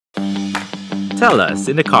Tell us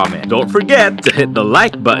in the comments. Don't forget to hit the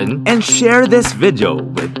like button and share this video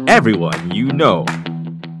with everyone you know.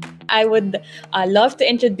 I would love to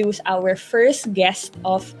introduce our first guest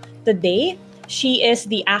of today. She is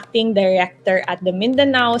the acting director at the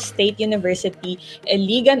Mindanao State University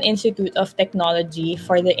Iligan Institute of Technology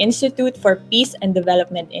for the Institute for Peace and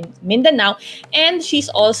Development in Mindanao, and she's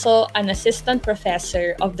also an assistant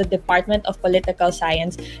professor of the Department of Political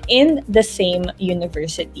Science in the same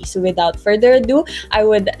university. So without further ado, I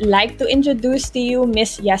would like to introduce to you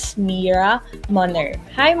Miss Yasmira Moner.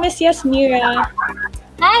 Hi, Miss Yasmira.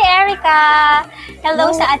 Hi, Erica!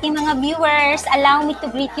 Hello sa ating mga viewers. Allow me to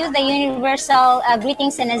greet you the universal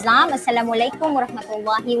greetings in Islam. Assalamualaikum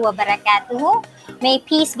warahmatullahi wabarakatuh. May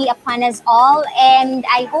peace be upon us all, and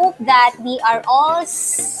I hope that we are all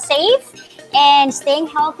safe and staying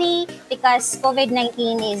healthy because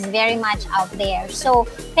COVID-19 is very much out there. So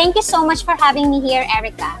thank you so much for having me here,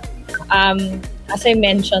 Erica. As I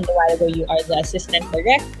mentioned a while ago, you are the assistant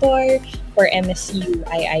director for MSU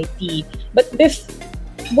IIT. But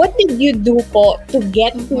what did you do po to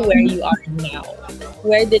get to where you are now?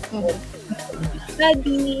 Where did you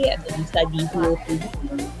study? And did you study here?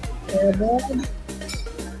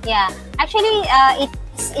 Yeah, actually,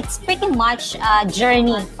 it's pretty much a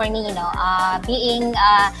journey for me, you know, being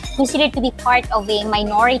considered to be part of a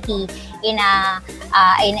minority in a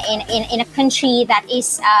country that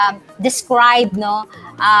is described,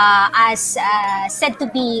 as said to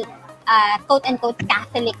be quote-unquote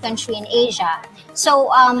Catholic country in Asia.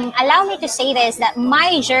 So allow me to say this, that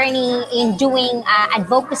my journey in doing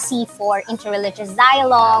advocacy for interreligious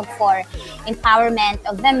dialogue, for empowerment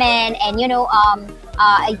of women, and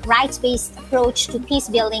a rights-based approach to peace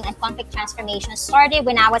building and conflict transformation started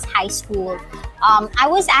when I was high school. I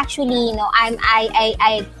was actually,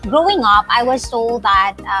 I growing up, I was told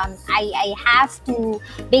that I have to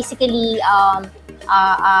basically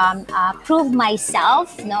prove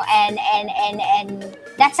myself, and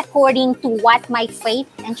that's according to what my faith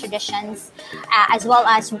and traditions, as well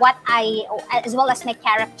as my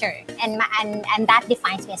character, and that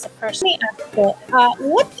defines me as a person.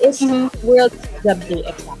 What is World Hijab Day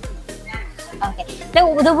exactly? Okay,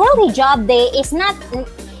 the World Hijab Day is not.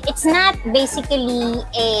 It's not basically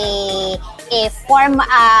a form,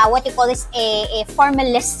 what you call this, a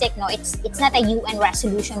formalistic, it's not a UN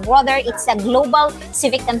resolution. Rather, it's a global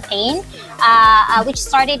civic campaign, which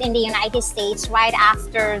started in the United States right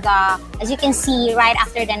after as you can see, right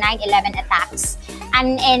after the 9/11 attacks.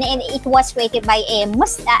 And it was created by an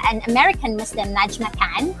American Muslim, Najma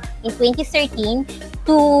Khan, in 2013.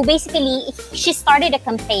 To basically, she started a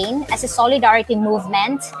campaign as a solidarity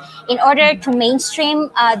movement in order to mainstream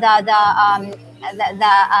the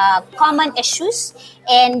common issues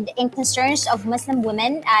and concerns of Muslim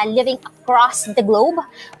women living across the globe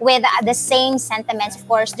with the same sentiments. Of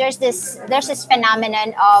course, there's this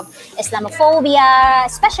phenomenon of Islamophobia,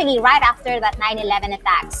 especially right after that 9/11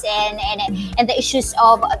 attacks, and the issues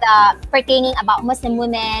of the pertaining about Muslim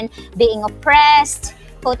women being oppressed,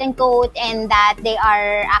 quote unquote, and that they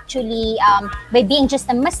are actually, by being just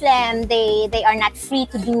a Muslim, they are not free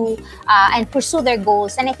to do and pursue their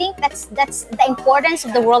goals. And I think that's the importance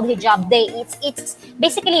of the World Hijab Day. It's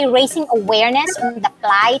basically raising awareness on the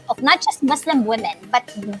plight of not just Muslim women, but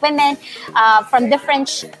women from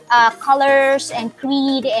different colors and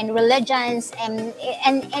creed and religions, and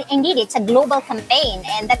indeed it's a global campaign,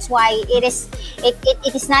 and that's why it is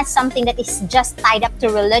not something that is just tied up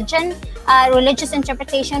to religious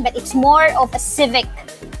interpretation, but it's more of a civic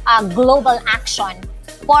global action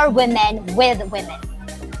for women with women.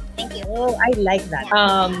 Thank you. Oh, I like that.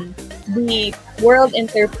 The World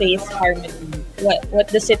Interfaith Harmony,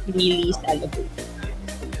 what does it really celebrate?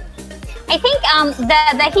 I think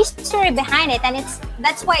the history behind it, and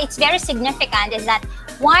that's why it's very significant, is that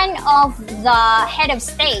one of the head of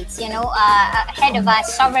states, head of a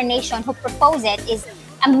sovereign nation who proposed it is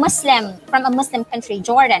a Muslim from a Muslim country,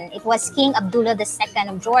 Jordan. It was King Abdullah II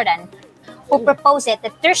of Jordan who proposed it,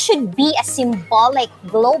 that there should be a symbolic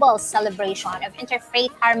global celebration of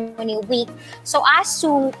Interfaith Harmony Week, so as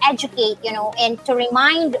to educate, and to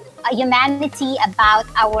remind humanity about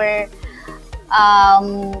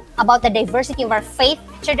about the diversity of our faith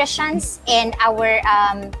traditions and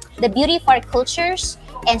the beauty of our cultures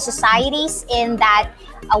and societies, in that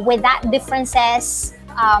without differences,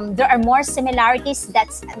 there are more similarities.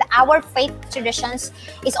 That's our faith traditions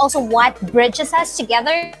is also what bridges us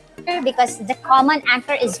together, because the common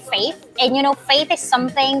anchor is faith, and faith is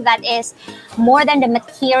something that is more than the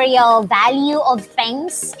material value of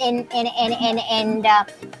things,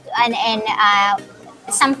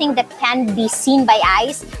 something that can be seen by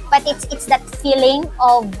eyes, but it's that feeling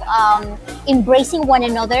of embracing one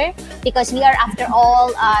another, because we are, after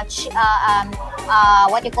all,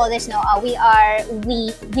 what you call this? No,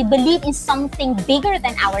 we believe in something bigger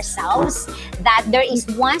than ourselves. That there is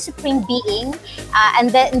one supreme being, and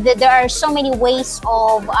there are so many ways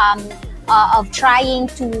of trying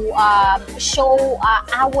to show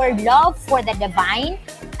our love for the divine,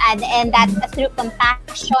 and that through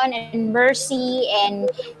compassion and mercy and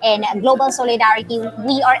global solidarity,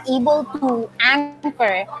 we are able to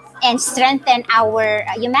anchor and strengthen our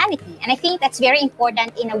humanity. And I think that's very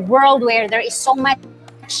important in a world where there is so much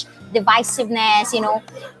divisiveness,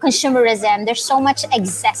 consumerism. There's so much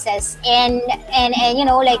excesses, and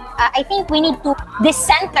I think we need to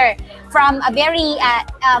dissenter from a very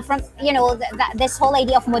from this whole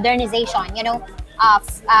idea of modernization,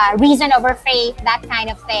 of reason over faith, that kind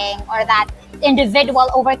of thing, or that individual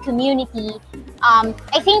over community.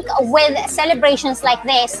 I think with celebrations like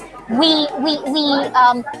this, we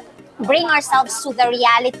bring ourselves to the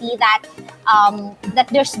reality that that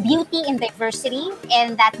there's beauty in diversity,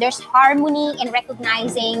 and that there's harmony in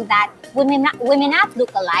recognizing that we may not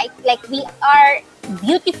look alike. Like, we are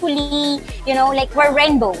beautifully, like we're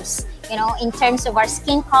rainbows, in terms of our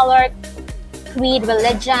skin color, creed,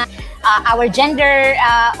 religion, our gender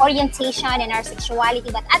orientation, and our sexuality.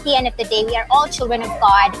 But at the end of the day, we are all children of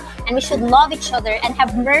God, and we should love each other and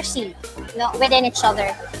have mercy, within each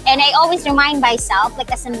other. And I always remind myself,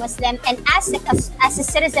 like, as a Muslim and as a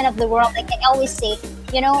citizen of the world, like I always say,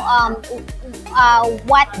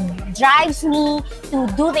 what drives me to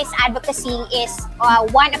do this advocacy is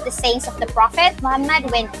one of the sayings of the Prophet Muhammad,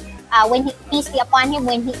 when he, peace be upon him,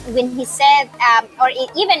 when he said, or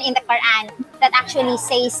even in the Quran, that actually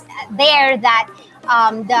says there that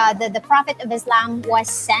the Prophet of Islam was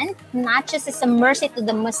sent not just as a mercy to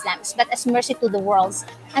the Muslims, but as mercy to the world.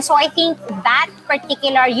 And so I think that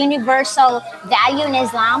particular universal value in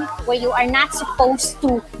Islam, where you are not supposed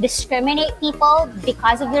to discriminate people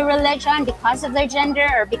because of their religion, because of their gender,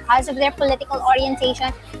 or because of their political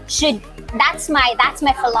orientation, that's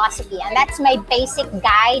my philosophy, and that's my basic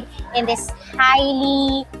guide in this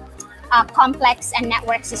highly complex and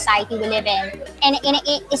network society we live in. And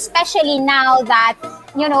especially now that,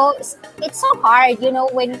 it's so hard,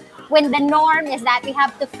 when the norm is that we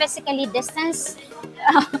have to physically distance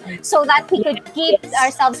so that we could keep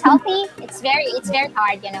ourselves healthy. It's very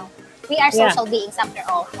hard, We are social beings after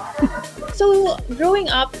all. So, growing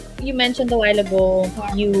up, you mentioned a while ago,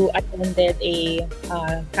 you attended a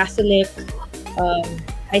Catholic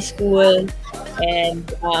high school, and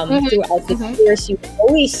throughout the years, you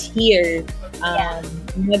always hear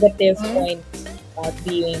negative points about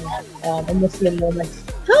being a Muslim woman.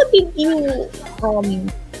 How did you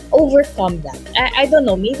overcome that? I don't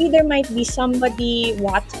know. Maybe there might be somebody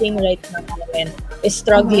watching right now and is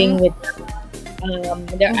struggling with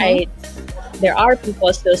there are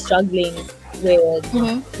people still struggling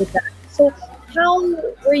with that. So how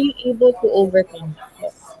were you able to overcome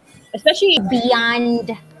that? Especially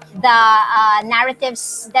beyond the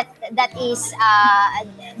narratives that is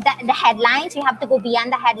the headlines. We have to go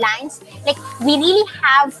beyond the headlines. Like, we really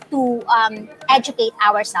have to educate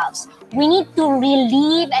ourselves. We need to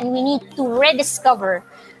relive and we need to rediscover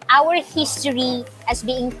our history as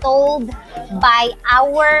being told by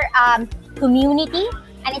our community,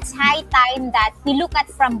 and it's high time that we look at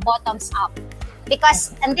from bottoms up,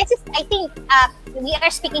 because, and this is, I think, we are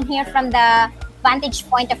speaking here from the vantage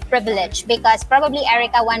point of privilege, because probably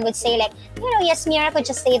Erica, one would say, like, yes, Mira could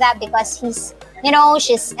just say that because he's,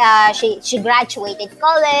 she graduated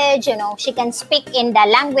college, she can speak in the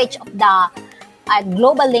language of the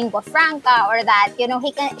global lingua franca, or that,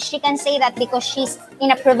 she can say that because she's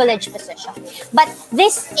in a privileged position. But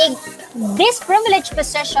this privileged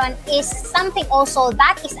position is something also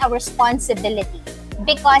that is a responsibility,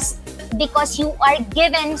 because you are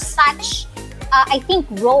given such I think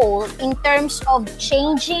role in terms of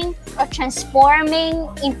changing or transforming,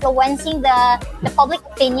 influencing the public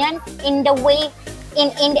opinion in the way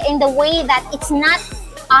in the way that it's not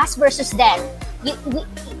us versus them.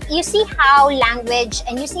 You see how language,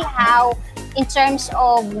 and you see how, in terms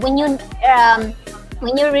of when you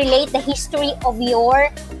relate the history of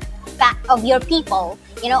your people,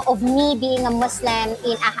 of me being a Muslim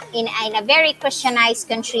in a very Christianized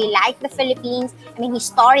country like the Philippines, I mean,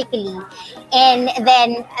 historically, and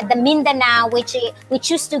then the Mindanao, which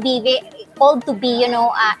used to be called to be,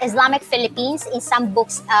 Islamic Philippines. In some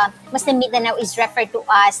books, Muslim Mindanao is referred to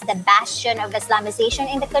as the bastion of Islamization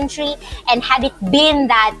in the country. And had it been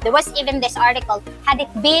that, there was even this article, had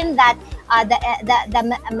it been that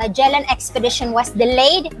Magellan expedition was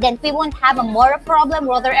delayed, then we won't have a moral problem,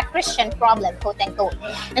 rather a Christian problem, quote unquote.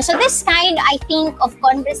 And so this kind, I think, of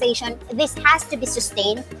conversation, this has to be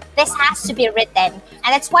sustained, this has to be written, and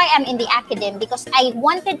that's why I'm in the academy, because I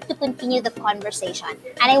wanted to continue the conversation,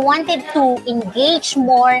 and I wanted to engage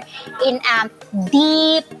more in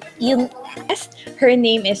deep. Her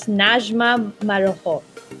name is Najma Marojo.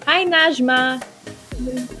 Hi, Najma.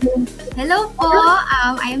 Hello po,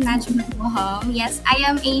 I am Najma Bohom. Yes, I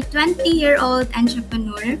am a 20-year-old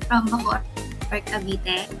entrepreneur from Bacoor,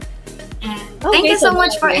 Cavite. And thank you so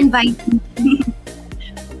much for inviting me.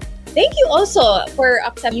 Thank you also for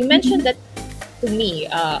accepting. You mentioned that to me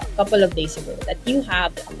a couple of days ago that you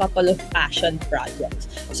have a couple of passion projects.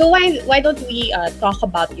 So why don't we talk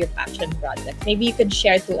about your passion projects? Maybe you could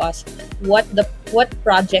share to us what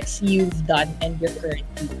projects you've done and you're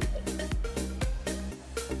currently doing.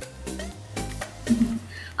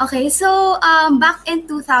 Okay, so back in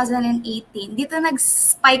 2018, dito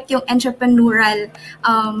nag-spike yung entrepreneurial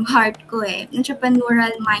heart ko eh. Entrepreneurial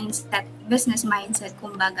mindset, business mindset,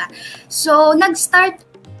 kumbaga. So, nag-start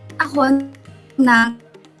ako ng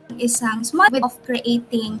isang small way of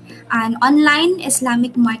creating an online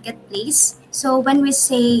Islamic marketplace. So, when we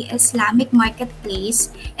say Islamic marketplace,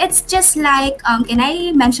 it's just like, can I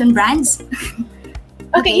mention brands?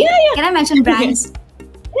 Okay, yeah. Can I mention brands?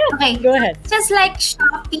 Yeah, okay, go ahead. Just like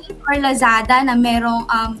Shopee or Lazada na merong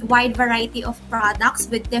wide variety of products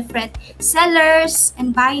with different sellers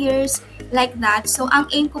and buyers like that. So, ang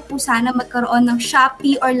aim ko po sana magkaroon ng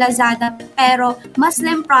Shopee or Lazada pero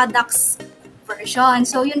Muslim products version.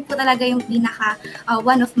 So, yun po talaga yung pinaka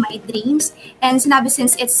one of my dreams. And sinabi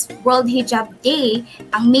since it's World Hijab Day,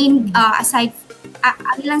 ang main aside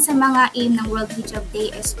ilan sa mga aim ng World Hijab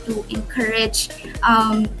Day is to encourage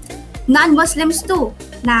non-Muslims too,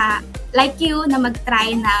 na like you, na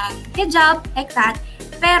mag-try ng hijab, like that.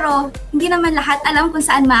 Pero, hindi naman lahat alam kung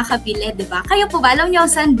saan makakabili, di ba? Kayo po ba? Alam niyo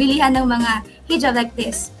saan bilihan ng mga hijab like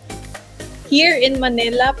this? Here in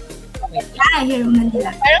Manila? Yeah, here in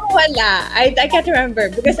Manila. Parang wala. I can't remember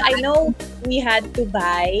because I know we had to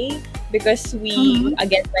buy because we,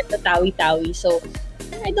 again, went to Tawi-Tawi. So,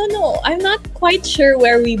 I don't know. I'm not quite sure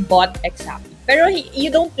where we bought exactly. Pero you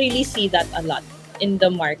don't really see that a lot in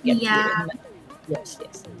the market. Yeah. Yes.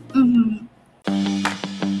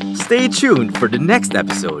 Stay tuned for the next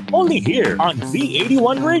episode. Only here on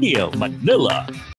V81 Radio, Manila.